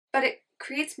but it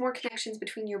creates more connections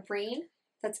between your brain,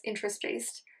 that's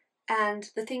interest-based, and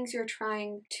the things you're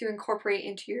trying to incorporate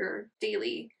into your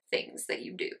daily things that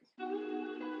you do.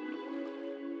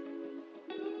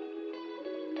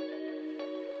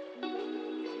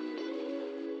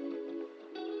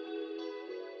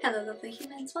 Hello lovely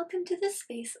humans, welcome to this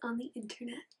space on the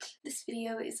internet. This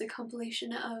video is a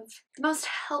compilation of the most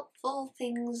helpful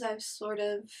things I've sort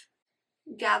of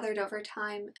gathered over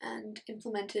time and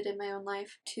implemented in my own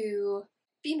life to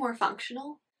be more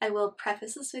functional. I will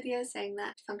preface this video saying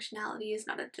that functionality is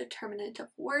not a determinant of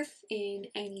worth in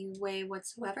any way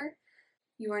whatsoever.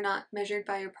 You are not measured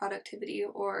by your productivity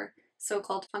or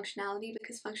so-called functionality,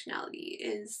 because functionality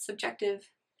is subjective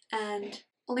and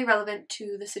only relevant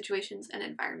to the situations and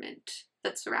environment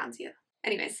that surrounds you.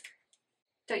 Anyways,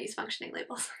 don't use functioning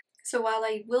labels. So while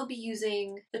I will be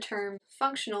using the term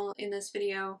functional in this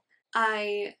video,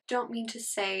 I don't mean to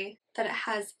say that it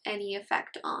has any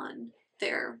effect on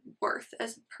their worth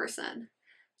as a person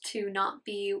to not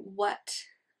be what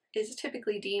is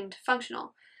typically deemed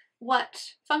functional.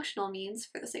 What functional means,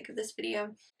 for the sake of this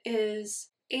video, is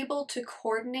able to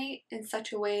coordinate in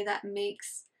such a way that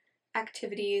makes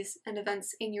activities and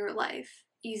events in your life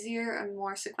easier and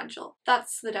more sequential.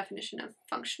 That's the definition of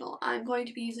functional I'm going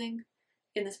to be using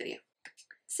in this video.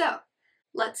 So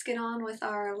let's get on with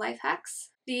our life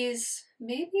hacks. These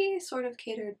may be sort of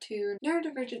catered to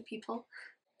neurodivergent people,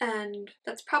 and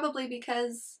that's probably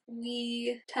because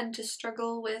we tend to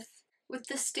struggle with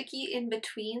the sticky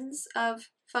in-betweens of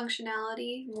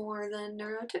functionality more than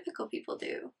neurotypical people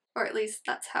do. Or at least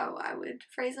that's how I would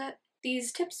phrase it.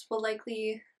 These tips will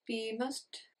likely be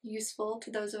most useful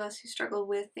to those of us who struggle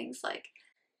with things like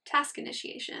task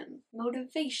initiation,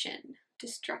 motivation,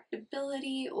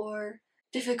 distractibility, or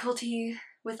difficulty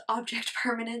with object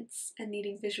permanence and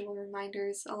needing visual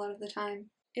reminders a lot of the time.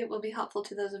 It will be helpful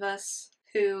to those of us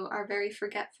who are very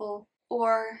forgetful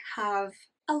or have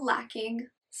a lacking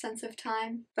sense of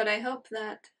time, but I hope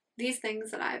that these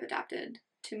things that I've adapted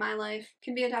to my life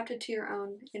can be adapted to your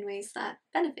own in ways that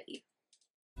benefit you.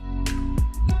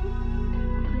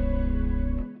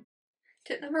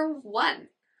 Tip number 1,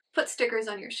 put stickers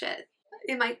on your shit.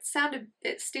 It might sound a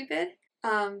bit stupid,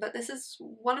 but this is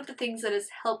one of the things that has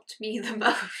helped me the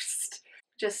most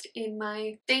just in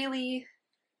my daily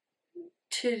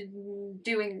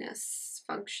to-doingness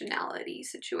functionality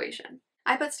situation.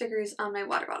 I put stickers on my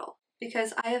water bottle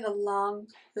because I have a long,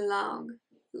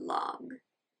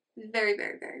 very,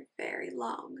 very, very, very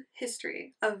long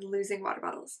history of losing water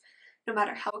bottles. No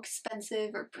matter how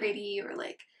expensive or pretty or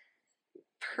like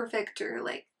perfect or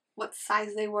like what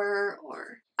size they were,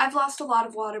 or I've lost a lot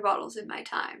of water bottles in my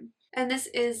time. And this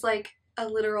is like a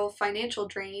literal financial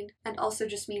drain, and also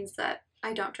just means that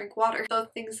I don't drink water.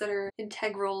 Both things that are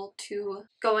integral to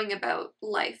going about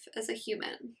life as a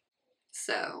human.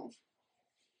 So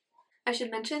I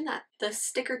should mention that the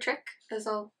sticker trick, as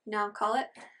I'll now call it,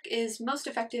 is most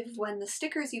effective when the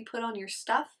stickers you put on your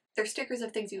stuff, they're stickers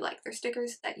of things you like. They're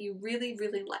stickers that you really,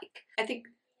 really like. I think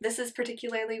this is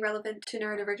particularly relevant to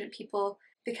neurodivergent people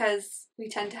because we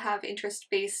tend to have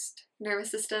interest-based nervous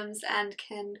systems and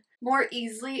can more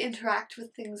easily interact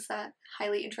with things that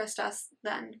highly interest us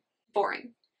than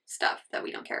boring stuff that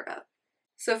we don't care about.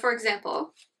 So for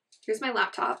example, here's my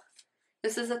laptop.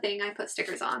 This is a thing I put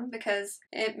stickers on because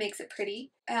it makes it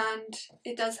pretty and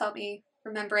it does help me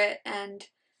remember it and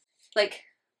like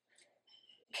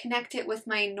connect it with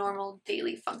my normal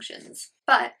daily functions.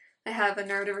 But I have a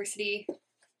neurodiversity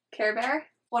Care Bear,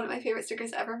 one of my favorite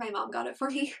stickers ever. My mom got it for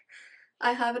me.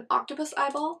 I have an octopus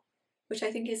eyeball, which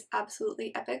I think is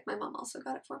absolutely epic. My mom also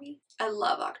got it for me. I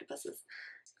love octopuses.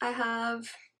 I have,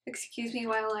 excuse me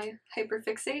while I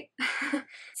hyperfixate,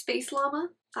 space llama.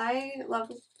 I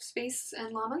love space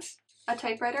and llamas. A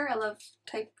typewriter. I love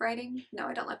typewriting. No,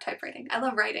 I don't love typewriting. I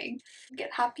love writing.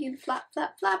 Get happy and flap,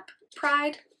 flap, flap.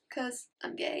 Pride, because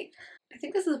I'm gay. I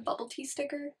think this is a bubble tea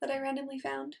sticker that I randomly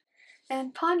found.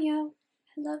 And Ponyo.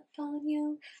 I love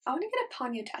Ponyo. I want to get a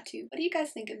Ponyo tattoo. What do you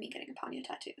guys think of me getting a Ponyo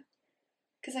tattoo?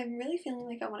 Because I'm really feeling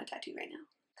like I want a tattoo right now.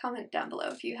 Comment down below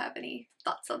if you have any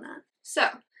thoughts on that. So,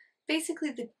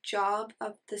 basically the job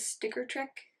of the sticker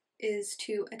trick is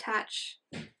to attach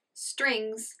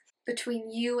strings between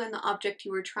you and the object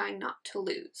you were trying not to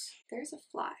lose. There's a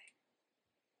fly.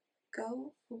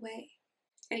 Go away.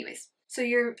 Anyways, so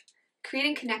you're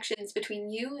creating connections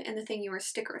between you and the thing you were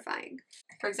stickerifying.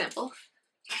 For example,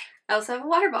 I also have a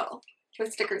water bottle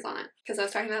with stickers on it because I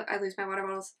was talking about I lose my water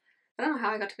bottles. I don't know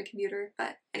how I got to my computer,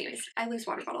 but anyways, I lose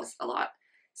water bottles a lot.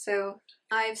 So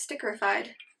I've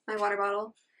stickerified my water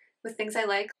bottle with things I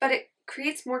like, but it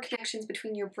creates more connections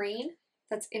between your brain,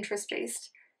 that's interest-based,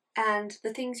 and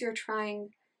the things you're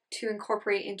trying to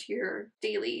incorporate into your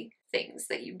daily things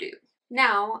that you do.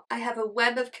 Now I have a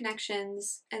web of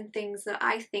connections and things that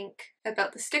I think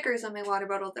about the stickers on my water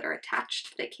bottle that are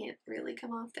attached. They can't really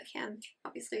come off. They can,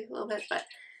 obviously, a little bit, but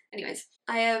anyways,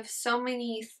 I have so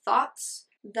many thoughts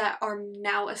that are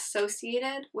now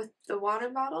associated with the water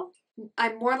bottle.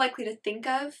 I'm more likely to think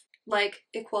of like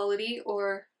equality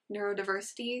or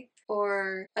neurodiversity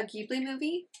or a Ghibli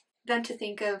movie than to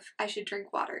think of I should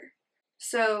drink water.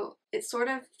 So it sort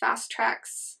of fast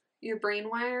tracks your brain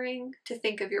wiring to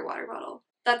think of your water bottle.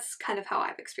 That's kind of how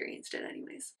I've experienced it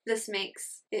anyways. This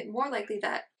makes it more likely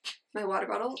that my water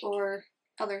bottle or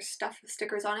other stuff with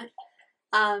stickers on it,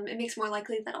 it makes more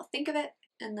likely that I'll think of it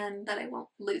and then that I won't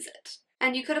lose it.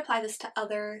 And you could apply this to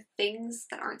other things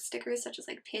that aren't stickers, such as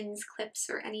like pins, clips,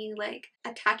 or any like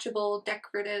attachable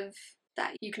decorative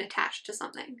that you can attach to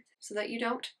something so that you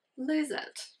don't lose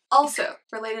it. Also,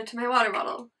 related to my water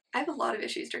bottle, I have a lot of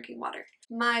issues drinking water.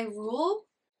 My rule,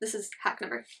 this is hack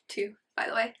number 2, by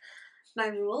the way, my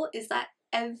rule is that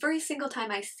every single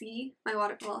time I see my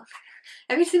water bottle,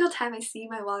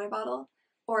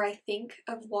 or I think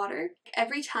of water,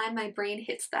 every time my brain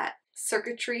hits that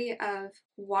circuitry of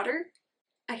water,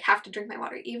 I have to drink my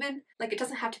water. Even, like, it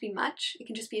doesn't have to be much, it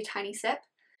can just be a tiny sip,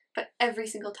 but every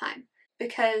single time.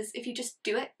 Because if you just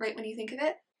do it right when you think of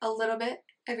it, a little bit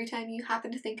every time you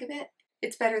happen to think of it,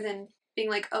 it's better than being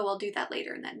like, oh, I'll do that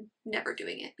later, and then never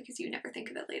doing it because you never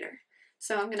think of it later.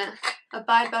 So I'm gonna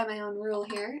abide by my own rule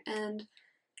here and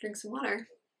drink some water.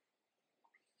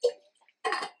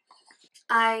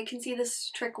 I can see this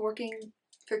trick working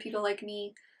for people like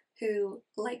me who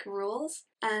like rules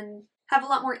and have a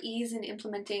lot more ease in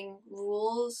implementing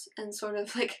rules and sort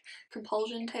of like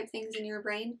compulsion type things in your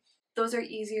brain. Those are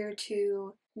easier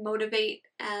to motivate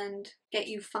and get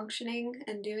you functioning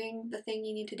and doing the thing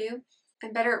you need to do.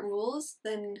 I'm better at rules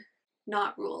than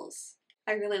not rules.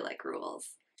 I really like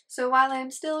rules. So while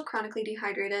I'm still chronically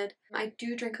dehydrated, I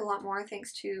do drink a lot more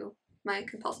thanks to my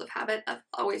compulsive habit of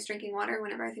always drinking water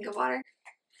whenever I think of water.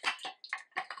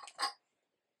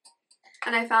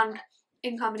 And I found,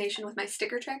 in combination with my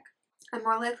sticker trick, I'm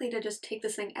more likely to just take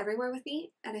this thing everywhere with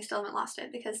me and I still haven't lost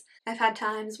it, because I've had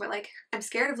times where like I'm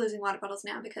scared of losing water bottles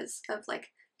now because of like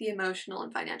the emotional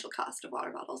and financial cost of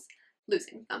water bottles,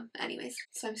 losing them anyways.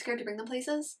 So I'm scared to bring them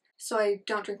places, so I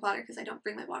don't drink water because I don't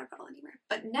bring my water bottle anywhere.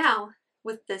 But now,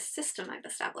 with this system I've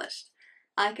established,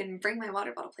 I can bring my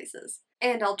water bottle places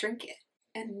and I'll drink it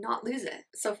and not lose it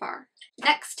so far.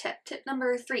 Next tip, tip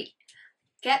number 3.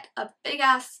 Get a big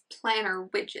ass planner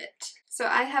widget. So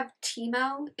I have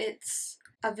Timo. It's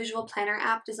a visual planner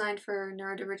app designed for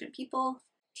neurodivergent people.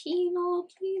 Timo,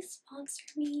 please sponsor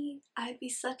me. I'd be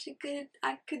such a good,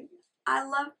 I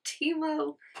love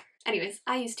Timo. Anyways,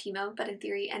 I use Timo, but in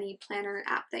theory any planner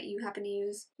app that you happen to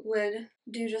use would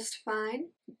do just fine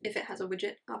if it has a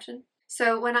widget option.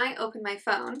 So when I open my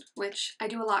phone, which I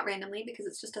do a lot randomly because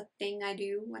it's just a thing I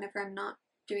do whenever I'm not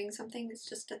doing something, it's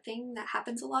just a thing that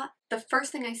happens a lot. The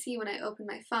first thing I see when I open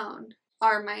my phone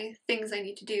are my things I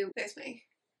need to do. There's my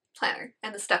planner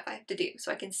and the stuff I have to do,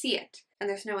 so I can see it and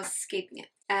there's no escaping it.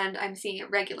 And I'm seeing it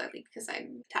regularly because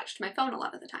I'm attached to my phone a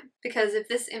lot of the time. Because if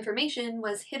this information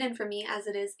was hidden from me as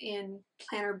it is in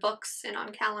planner books and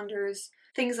on calendars,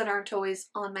 things that aren't always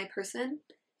on my person,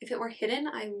 if it were hidden,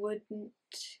 I wouldn't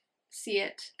see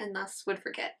it and thus would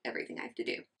forget everything I have to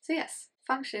do. So yes,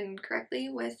 function correctly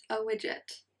with a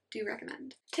widget. Do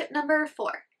recommend. Tip number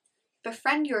 4.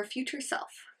 Befriend your future self.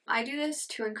 I do this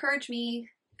to encourage me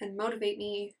and motivate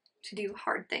me to do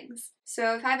hard things.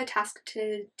 So if I have a task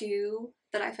to do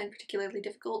that I find particularly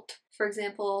difficult, for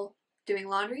example, doing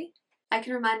laundry, I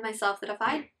can remind myself that if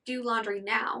I do laundry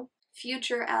now,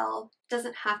 future Elle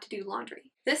doesn't have to do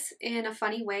laundry. This, in a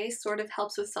funny way, sort of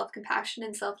helps with self-compassion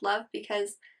and self-love,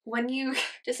 because when you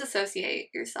disassociate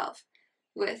yourself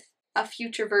with a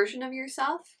future version of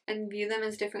yourself and view them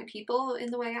as different people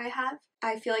in the way I have,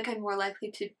 I feel like I'm more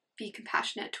likely to be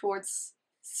compassionate towards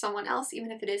someone else,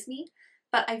 even if it is me,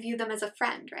 but I view them as a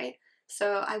friend, right?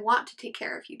 So I want to take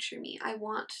care of future me. I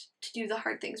want to do the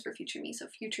hard things for future me so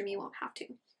future me won't have to.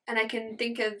 And I can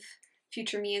think of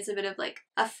future me as a bit of like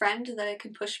a friend that I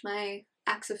can push my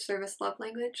acts of service love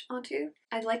language onto.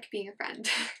 I like being a friend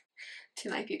to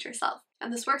my future self.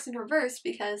 And this works in reverse,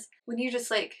 because when you're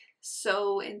just like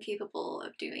so incapable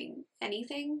of doing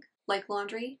anything, like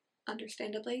laundry,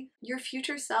 understandably, your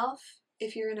future self,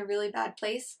 if you're in a really bad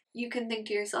place, you can think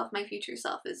to yourself, my future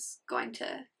self is going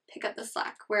to pick up the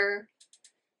slack, where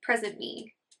present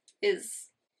me is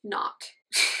not.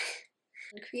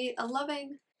 And create a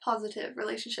loving, positive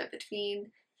relationship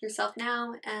between yourself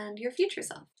now and your future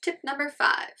self. Tip number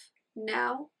 5.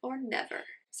 Now or never.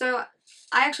 So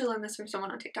I actually learned this from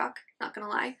someone on TikTok, not gonna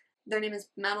lie. Their name is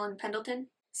Madeline Pendleton.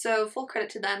 So full credit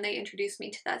to them, they introduced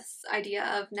me to this idea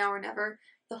of now or never.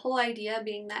 The whole idea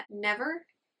being that never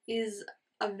is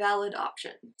a valid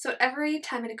option. So every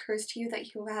time it occurs to you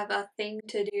that you have a thing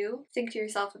to do, think to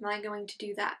yourself, am I going to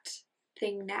do that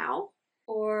thing now?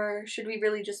 Or should we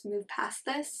really just move past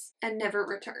this and never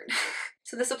return?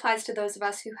 So this applies to those of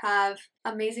us who have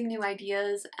amazing new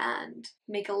ideas and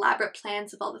make elaborate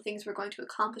plans of all the things we're going to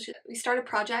accomplish. We start a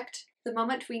project, the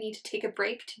moment we need to take a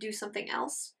break to do something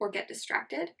else or get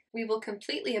distracted, we will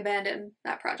completely abandon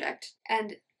that project,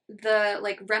 and the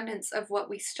remnants of what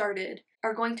we started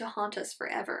are going to haunt us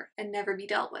forever and never be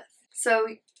dealt with. So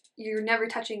you're never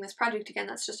touching this project again.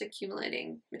 That's just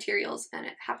accumulating materials, and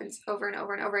it happens over and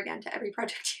over and over again to every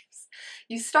project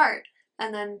you start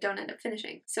and then don't end up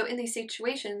finishing. So in these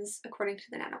situations, according to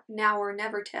the now or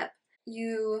never tip,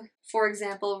 you, for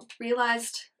example,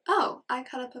 realized, oh, I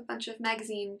cut up a bunch of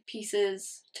magazine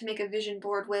pieces to make a vision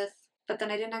board with, but then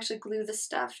I didn't actually glue the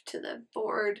stuff to the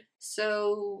board.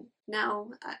 So now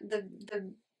the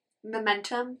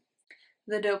momentum,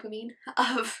 the dopamine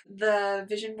of the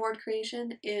vision board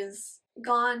creation is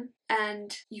gone,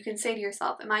 and you can say to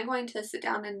yourself, am I going to sit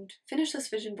down and finish this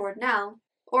vision board now,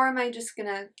 or am I just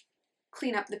gonna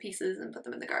clean up the pieces and put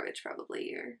them in the garbage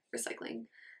probably, or recycling,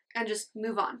 and just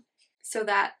move on, so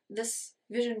that this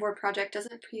vision board project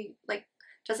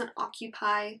doesn't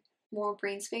occupy more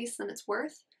brain space than it's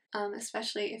worth,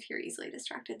 especially if you're easily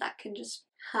distracted. That can just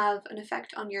have an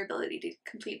effect on your ability to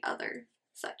complete other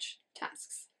such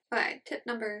tasks. Alright, tip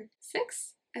number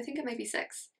 6? I think it might be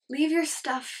 6. Leave your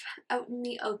stuff out in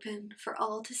the open for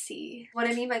all to see. What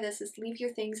I mean by this is leave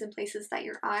your things in places that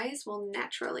your eyes will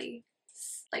naturally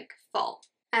fall,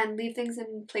 and leave things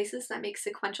in places that make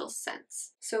sequential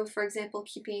sense. So for example,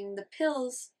 keeping the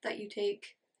pills that you take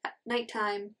at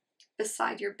nighttime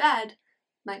beside your bed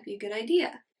might be a good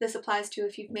idea. This applies to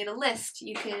if you've made a list,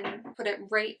 you can put it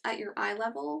right at your eye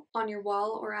level on your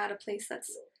wall, or at a place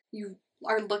that's you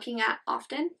are looking at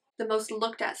often, the most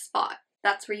looked at spot.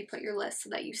 That's where you put your list so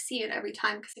that you see it every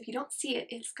time, because if you don't see it,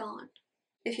 it's gone.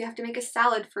 If you have to make a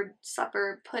salad for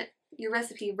supper, put your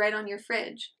recipe right on your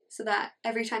fridge so that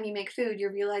every time you make food,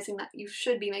 you're realizing that you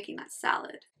should be making that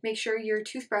salad. Make sure your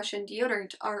toothbrush and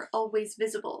deodorant are always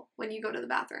visible when you go to the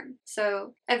bathroom.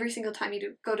 So every single time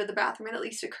you go to the bathroom, it at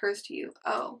least occurs to you,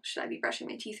 oh, should I be brushing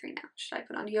my teeth right now? Should I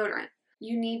put on deodorant?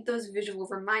 You need those visual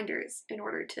reminders in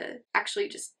order to actually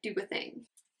just do a thing.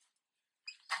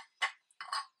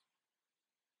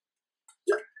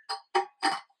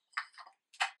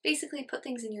 Basically, put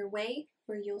things in your way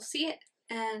where you'll see it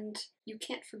and you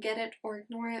can't forget it or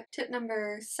ignore it. Tip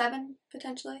number 7,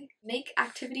 potentially, make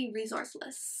activity resource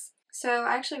lists. So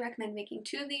I actually recommend making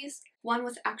 2 of these, one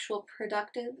with actual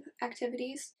productive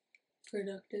activities,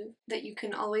 that you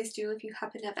can always do if you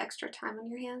happen to have extra time on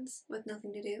your hands with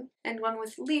nothing to do, and one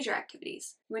with leisure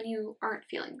activities when you aren't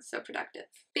feeling so productive.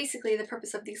 Basically, the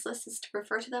purpose of these lists is to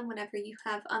refer to them whenever you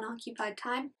have unoccupied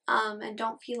time, and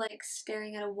don't feel like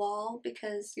staring at a wall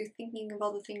because you're thinking of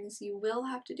all the things you will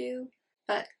have to do,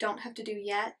 but don't have to do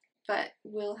yet, but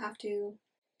will have to,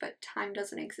 but time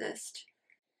doesn't exist.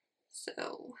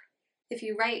 So if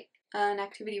you write an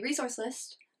activity resource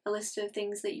list, a list of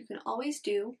things that you can always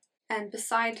do, and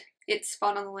beside its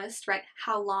spot on the list, write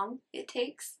how long it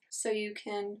takes, so you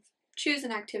can choose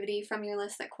an activity from your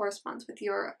list that corresponds with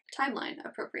your timeline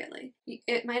appropriately.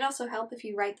 It might also help if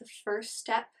you write the first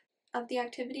step of the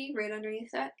activity right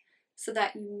underneath it, so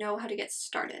that you know how to get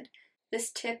started.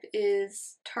 This tip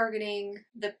is targeting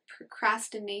the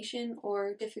procrastination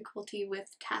or difficulty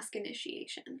with task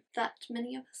initiation that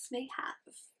many of us may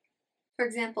have. For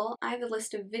example, I have a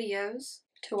list of videos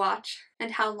to watch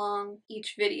and how long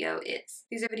each video is.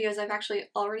 These are videos I've actually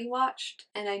already watched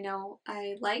and I know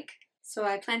I like, so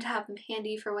I plan to have them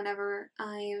handy for whenever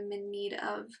I am in need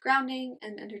of grounding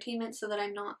and entertainment, so that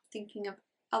I'm not thinking of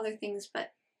other things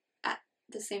but at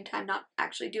the same time not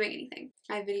actually doing anything.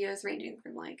 I have videos ranging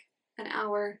from an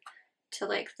hour to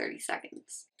 30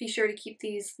 seconds. Be sure to keep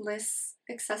these lists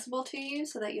accessible to you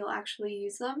so that you'll actually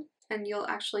use them and you'll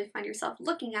actually find yourself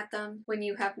looking at them when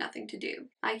you have nothing to do.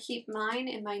 I keep mine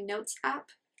in my notes app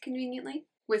conveniently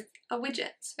with a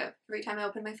widget. So every time I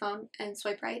open my phone and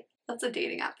swipe right, that's a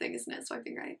dating app thing, isn't it?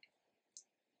 Swiping right.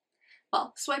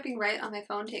 Well, swiping right on my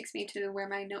phone takes me to where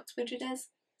my notes widget is,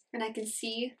 and I can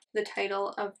see the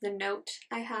title of the note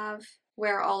I have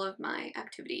where all of my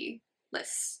activity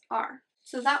lists are.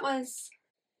 So that was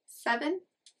 7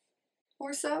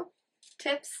 or so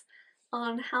tips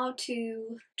on how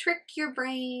to trick your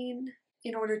brain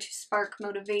in order to spark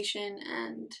motivation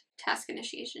and task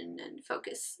initiation and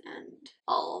focus and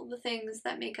all the things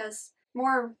that make us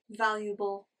more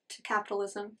valuable to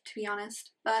capitalism, to be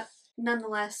honest, but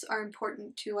nonetheless are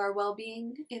important to our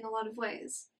well-being in a lot of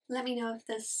ways. Let me know if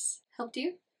this helped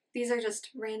you. These are just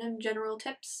random general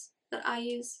tips that I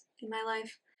use in my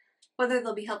life. Whether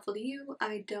they'll be helpful to you,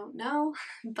 I don't know,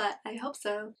 but I hope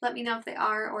so. Let me know if they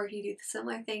are, or if you do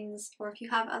similar things, or if you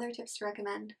have other tips to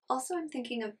recommend. Also, I'm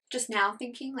thinking of, just now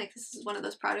thinking, like this is one of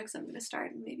those projects I'm going to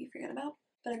start and maybe forget about,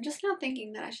 but I'm just now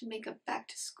thinking that I should make a back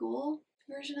to school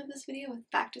version of this video with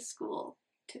back to school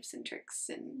tips and tricks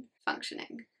and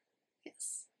functioning.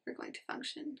 Yes, we're going to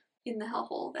function in the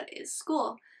hellhole that is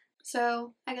school.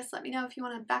 So I guess let me know if you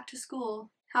want to back to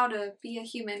school, how to be a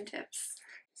human tips.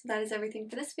 So that is everything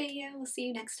for this video. We'll see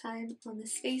you next time on the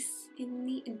space in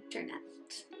the internet.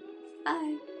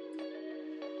 Bye!